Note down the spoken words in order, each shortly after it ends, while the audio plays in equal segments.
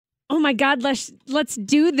Oh my God, let's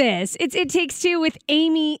do this. It Takes Two with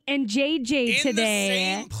Amy and JJ today. In the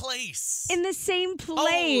same place. In the same place.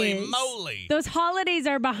 Holy moly. Those holidays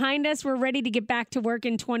are behind us. We're ready to get back to work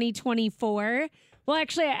in 2024. Well,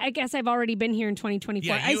 actually, I guess I've already been here in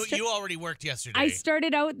 2024. Yeah, you already worked yesterday. I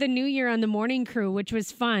started out the new year on the morning crew, which was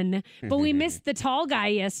fun, but we missed the tall guy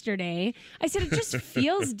yesterday. I said, it just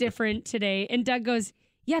feels different today. And Doug goes,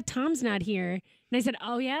 yeah, Tom's not here. And I said,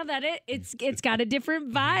 oh, yeah, it's got a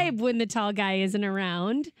different vibe when the tall guy isn't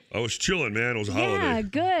around. I was chilling, man. It was a holiday. Yeah,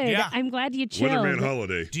 good. Yeah. I'm glad you chilled. Weatherman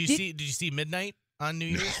holiday. Did you see midnight on New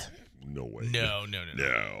Year's? No way. No. No.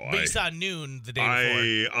 But you saw noon the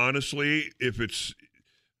day before. Honestly, if it's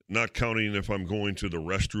not counting if I'm going to the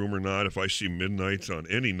restroom or not, if I see midnight on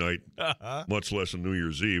any night, much less on New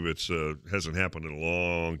Year's Eve, it hasn't happened in a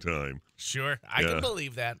long time. Sure. I can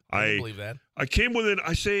believe that. I can believe that. I came within,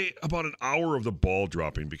 I say, about an hour of the ball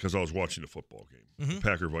dropping because I was watting the football game, the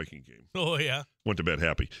Packer-Viking game. Oh, yeah. Went to bed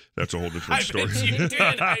happy. That's a whole different story. Bet you did.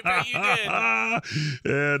 I bet you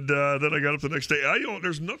did. And then I got up the next day.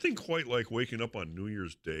 There's nothing quite like waking up on New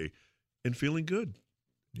Year's Day and feeling good.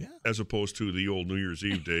 Yeah. As opposed to the old New Year's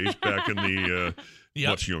Eve days back in the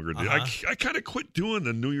much younger days. I kind of quit doing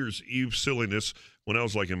the New Year's Eve silliness when I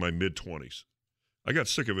was like in my mid-20s. I got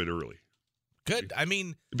sick of it early. Good. I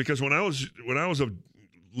mean, because when I was of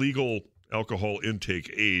legal alcohol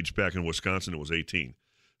intake age back in Wisconsin, it was 18.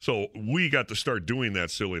 So we got to start doing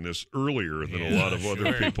that silliness earlier than a lot of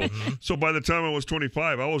other people. So by the time I was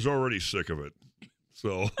 25, I was already sick of it.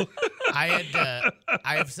 So I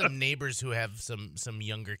have some neighbors who have some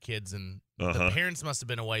younger kids, and the parents must have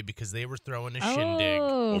been away because they were throwing a shindig.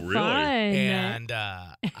 Oh, really? Fun. And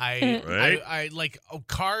I like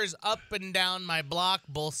cars up and down my block,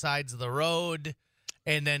 both sides of the road.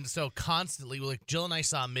 And then so constantly, like Jill and I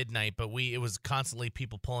saw midnight, but it was constantly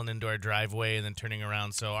people pulling into our driveway and then turning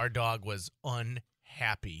around. So our dog was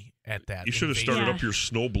unhappy at that. You should have started up your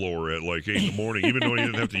snowblower at like 8 in the morning, even though you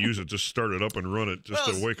didn't have to use it. Just start it up and run it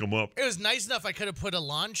just to wake them up. It was nice enough I could have put a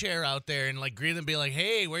lawn chair out there and like greet them and be like,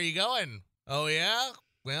 hey, where you going? Oh, yeah?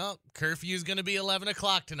 Well, curfew's going to be 11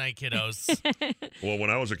 o'clock tonight, kiddos. Well,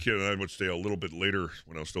 when I was a kid, I would stay a little bit later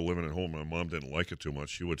when I was still living at home. My mom didn't like it too much.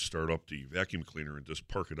 She would start up the vacuum cleaner and just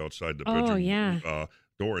park it outside the bedroom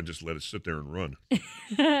door and just let it sit there and run.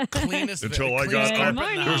 Cleanest Until I got up.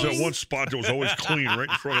 There was that one spot that was always clean right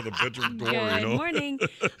in front of the bedroom door. Good morning.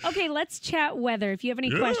 Okay, let's chat weather. If you have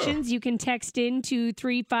any questions, you can text in to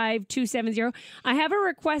 35270. I have a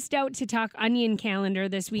request out to talk onion calendar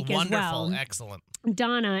this week as well. Wonderful. Excellent.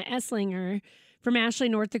 Donna Esslinger from Ashley,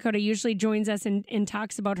 North Dakota, usually joins us and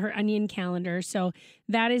talks about her onion calendar. So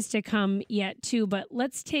that is to come yet, too. But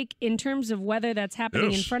let's take, in terms of weather that's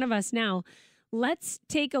happening in front of us now, let's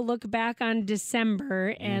take a look back on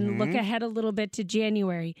December and look ahead a little bit to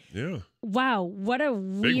January. Yeah. Wow, what a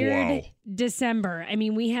weird December. I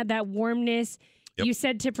mean, we had that warmness. Yep. You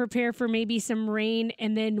said to prepare for maybe some rain,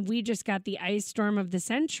 and then we just got the ice storm of the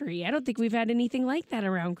century. I don't think we've had anything like that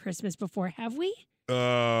around Christmas before, have we?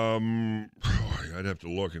 I'd have to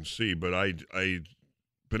look and see, but I've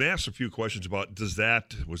been asked a few questions about was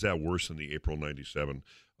that worse than the April 97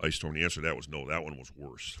 ice storm? The answer to that was no. That one was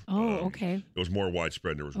worse. Oh, okay. It was more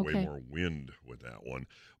widespread. There was way more wind with that one.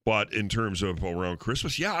 But in terms of around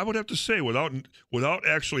Christmas, yeah, I would have to say, without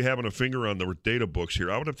actually having a finger on the data books here,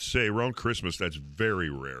 I would have to say around Christmas, that's very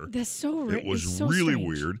rare. That's so rare. It was really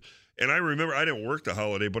weird. And I remember, I didn't work the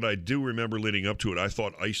holiday, but I do remember leading up to it, I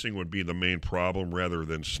thought icing would be the main problem rather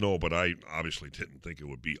than snow, but I obviously didn't think it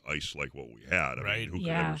would be ice like what we had. I mean, who could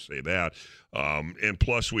ever say that? And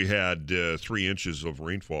plus, we had 3 inches of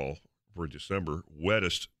rainfall for December,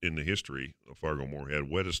 wettest in the history of Fargo-Moorhead,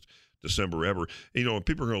 wettest December ever. You know, and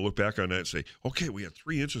people are going to look back on that and say, okay, we had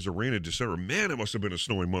 3 inches of rain in December. Man, it must have been a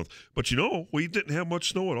snowy month. But, you know, we didn't have much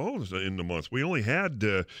snow at all in the month. We only had,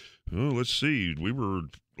 let's see, we were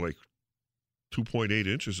like 2.8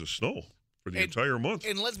 inches of snow for the entire month.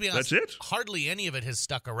 And let's be honest, that's it. Hardly any of it has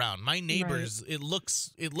stuck around. My neighbors, it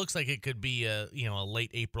looks like it could be a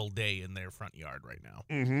late April day in their front yard right now.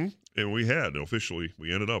 Mm-hmm. And we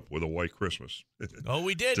ended up with a white Christmas. Oh,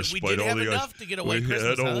 we did. We did have enough to get a white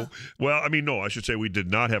Christmas. Well, I mean, no, I should say we did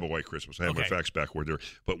not have a white Christmas. I have my facts backward there.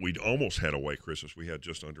 But we almost had a white Christmas. We had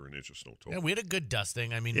just under an inch of snow total. Yeah, we had a good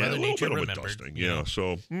dusting. I mean, Mother Nature remembered. Dusting. Yeah,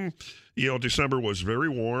 so, December was very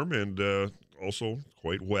warm and also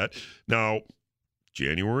quite wet. Now,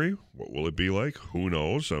 January, what will it be like? Who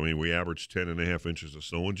knows? I mean, we averaged 10.5 inches of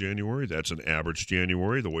snow in January. That's an average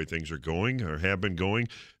January, the way things are going or have been going.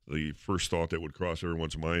 The first thought that would cross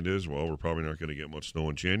everyone's mind is, well, we're probably not going to get much snow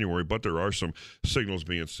in January, but there are some signals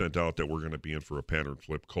being sent out that we're going to be in for a pattern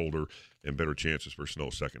flip, colder and better chances for snow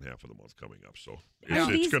second half of the month coming up. So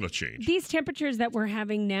Are it's going to change. These temperatures that we're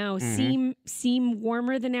having now seem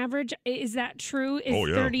warmer than average. Is that true?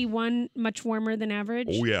 Is 31 much warmer than average?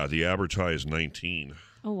 Oh, yeah. The average high is 19.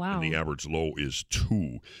 Oh, wow. And the average low is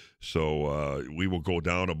 2. So we will go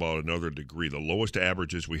down about another degree. The lowest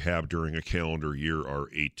averages we have during a calendar year are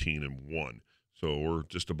 18 and 1. So we're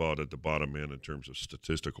just about at the bottom end in terms of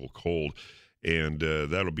statistical cold. And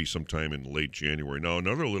that'll be sometime in late January. Now,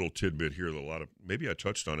 another little tidbit here that maybe I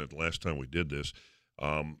touched on it the last time we did this.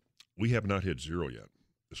 We have not hit 0 yet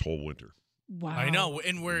this whole winter. Wow. I know.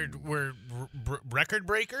 And we're record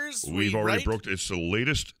breakers. We've already broke. It's the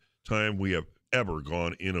latest time we have ever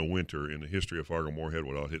gone in a winter in the history of Fargo-Moorhead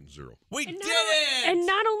without hitting 0. We did it! And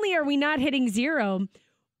not only are we not hitting 0,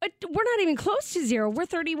 but we're not even close to 0. We're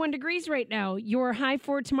 31 degrees right now. Your high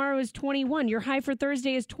for tomorrow is 21. Your high for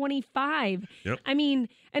Thursday is 25. Yep. I mean,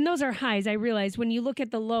 and those are highs. I realize when you look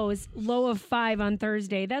at the lows, low of 5 on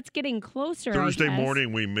Thursday, that's getting closer. Thursday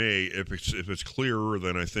morning we may, if it's clearer,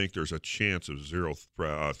 then I think there's a chance of 0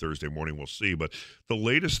 Thursday morning. We'll see. But the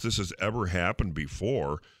latest this has ever happened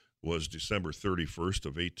before was December 31st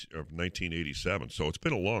of 1987. So it's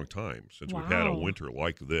been a long time since we've had a winter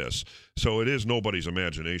like this. So it is nobody's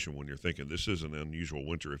imagination when you're thinking this is an unusual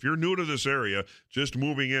winter. If you're new to this area, just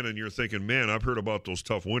moving in and you're thinking, man, I've heard about those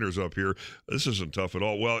tough winters up here. This isn't tough at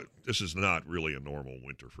all. Well, this is not really a normal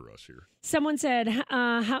winter for us here. Someone said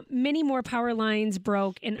how many more power lines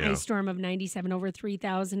broke in ice storm of 97, over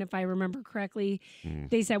 3,000, if I remember correctly.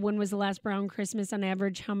 They said, when was the last brown Christmas on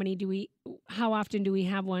average? How often do we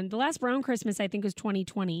have one? The last brown Christmas, I think, was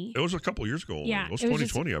 2020. It was a couple years ago. Yeah. It was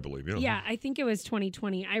 2020, I believe. Yeah. Yeah, I think it was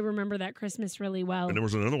 2020. I remember that Christmas really well. And there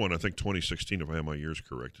was another one, I think 2016, if I have my years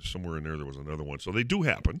correct. Somewhere in there was another one. So they do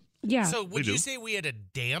happen. Yeah. So would you say we had a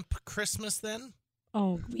damp Christmas then?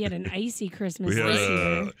 Oh, we had an icy Christmas we had this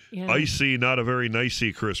year. Yeah. Icy, not a very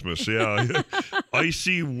nicey Christmas. Yeah.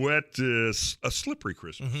 Icy, wet, a slippery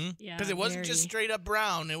Christmas. Mm-hmm. Yeah, because it wasn't just straight up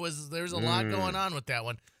brown. There was a lot going on with that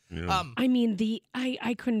one. Yeah. I mean,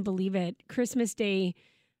 I couldn't believe it. Christmas Day,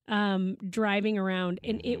 driving around,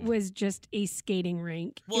 and it was just a skating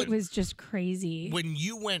rink. Well, it was just crazy. When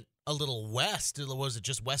you went a little west, was it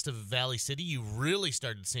just west of Valley City? You really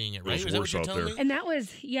started seeing it, right? It was worse out there. And that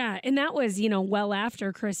was, well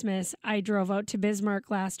after Christmas. I drove out to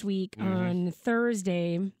Bismarck last week on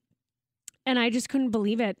Thursday, and I just couldn't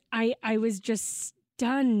believe it. I was just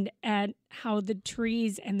stunned at how the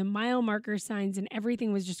trees and the mile marker signs and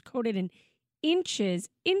everything was just coated in inches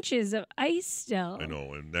of ice still. I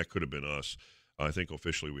know, and that could have been us. I think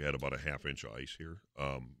officially we had about a half inch of ice here,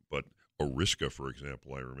 but Oriska, for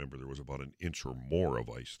example, I remember there was about an inch or more of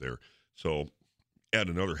ice there. So add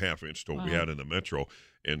another half inch to what we had in the metro,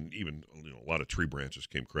 and even a lot of tree branches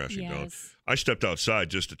came crashing down. I stepped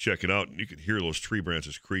outside just to check it out, and you could hear those tree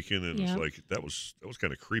branches creaking, and it's like that was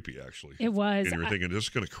kind of creepy actually. It was. And you're thinking, this is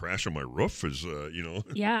going to crash on my roof?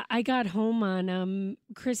 Yeah, I got home on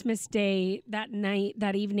Christmas Day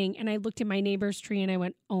that evening, and I looked at my neighbor's tree, and I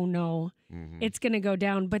went, "Oh no." It's going to go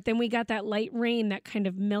down. But then we got that light rain that kind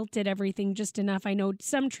of melted everything just enough. I know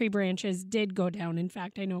some tree branches did go down. In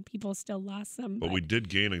fact, I know people still lost some. But we did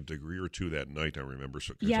gain a degree or two that night, I remember.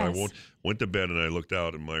 So, I went to bed and I looked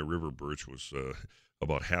out and my river birch was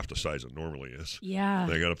about half the size it normally is. Yeah.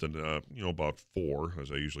 And I got up to, about 4,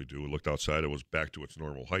 as I usually do. I looked outside. It was back to its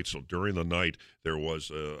normal height. So during the night, there was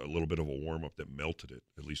a little bit of a warm-up that melted it,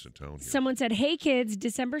 at least in town here. Someone said, hey, kids,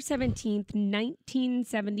 December 17th,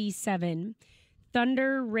 1977,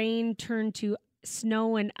 thunder, rain turned to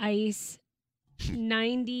snow and ice.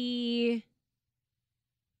 90,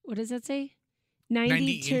 what does that say?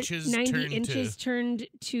 90 inches turned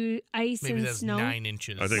to ice maybe and that's snow. 9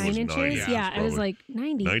 inches. I think it was 9 inches. Yeah, I was like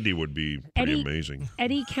 90. 90 would be pretty amazing.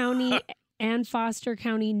 Eddy County and Foster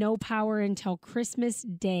County, no power until Christmas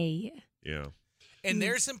Day. Yeah. And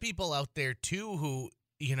there's some people out there, too, who,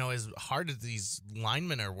 as hard as these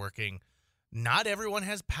linemen are working, not everyone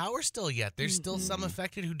has power still yet. There's still some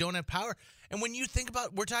affected who don't have power. And when you think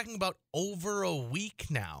about, we're talking about over a week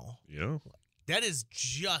now. Yeah. That is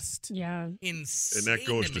just insane. And that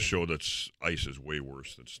goes to show that ice is way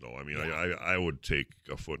worse than snow. I mean, I would take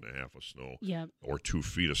 1.5 foot of snow or 2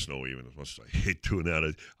 feet of snow, even as much as I hate doing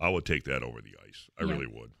that. I would take that over the ice. I really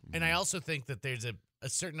would. And I also think that there's a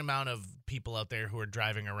certain amount of people out there who are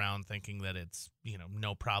driving around thinking that it's,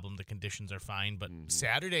 no problem, the conditions are fine. But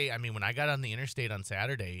Saturday, I mean, when I got on the interstate on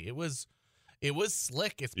Saturday, it was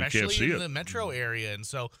slick, especially in the metro area. And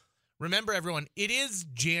so remember, everyone, it is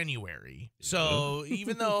January. So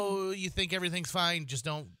even though you think everything's fine, just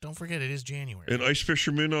don't forget it is January. And ice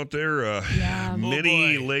fishermen out there,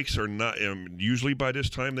 many lakes are not, usually by this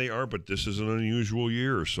time they are, but this is an unusual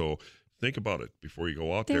year. So think about it before you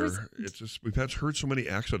go out there. It's just, we've heard so many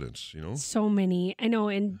accidents, So many. I know.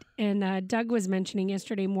 And Doug was mentioning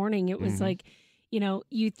yesterday morning, it was like,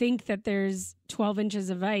 you think that there's 12 inches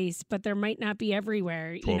of ice, but there might not be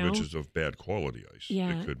everywhere. 12 inches of bad quality ice. Yeah,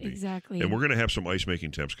 it could be. Exactly. And we're going to have some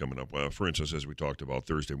ice-making temps coming up. For instance, as we talked about,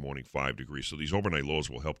 Thursday morning, 5 degrees. So these overnight lows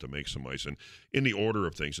will help to make some ice. And in the order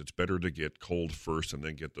of things, it's better to get cold first and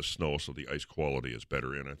then get the snow so the ice quality is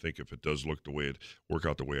better. And I think if it does work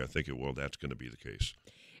out the way I think it will, that's going to be the case.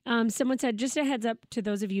 Someone said, just a heads up to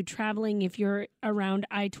those of you traveling, if you're around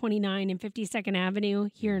I-29 and 52nd Avenue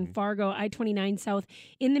here in Fargo, I-29 South,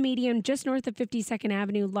 in the median, just north of 52nd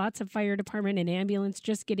Avenue, lots of fire department and ambulance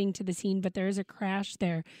just getting to the scene, but there is a crash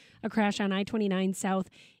there, a crash on I-29 South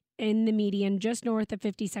in the median, just north of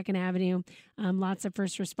 52nd Avenue. Lots of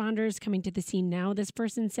first responders coming to the scene now, this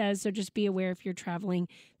person says, so just be aware if you're traveling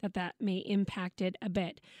that may impact it a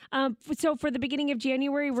bit. So for the beginning of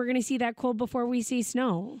January, we're going to see that cold before we see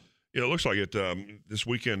snow. Yeah, it looks like it. This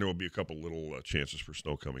weekend, there will be a couple little chances for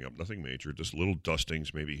snow coming up. Nothing major, just little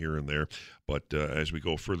dustings maybe here and there. But as we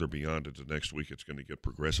go further beyond into next week, it's going to get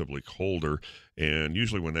progressively colder. And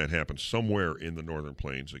usually when that happens, somewhere in the northern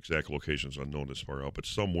plains, exact locations unknown this far out, but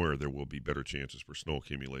somewhere there will be better chances for snow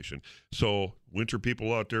accumulation. So winter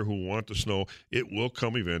people out there who want the snow, it will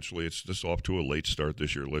come eventually. It's just off to a late start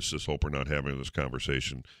this year. Let's just hope we're not having this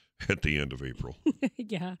conversation at the end of April.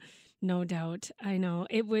 Yeah. No doubt. I know.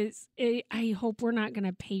 I hope we're not going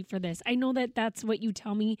to pay for this. I know that that's what you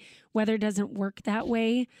tell me. Weather doesn't work that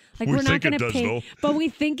way. Like we're not going to pay, though. But we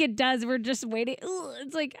think it does. We're just waiting. Ugh,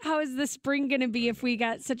 it's like, how is the spring going to be if we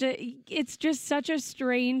got it's just such a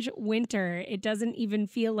strange winter. It doesn't even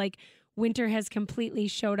feel like winter has completely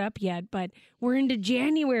showed up yet, but we're into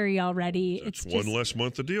January already. It's one less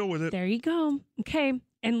month to deal with it. There you go. Okay.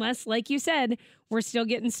 Unless, like you said, we're still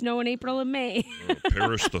getting snow in April and May.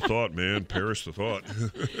 Perish the thought, man. Perish the thought.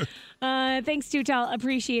 Thanks, Tutal.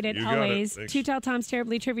 Appreciate it always. Tutal, Tom's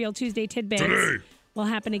Terribly Trivial Tuesday Tidbits will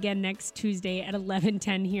happen again next Tuesday at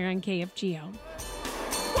 11:10 here on KFGO.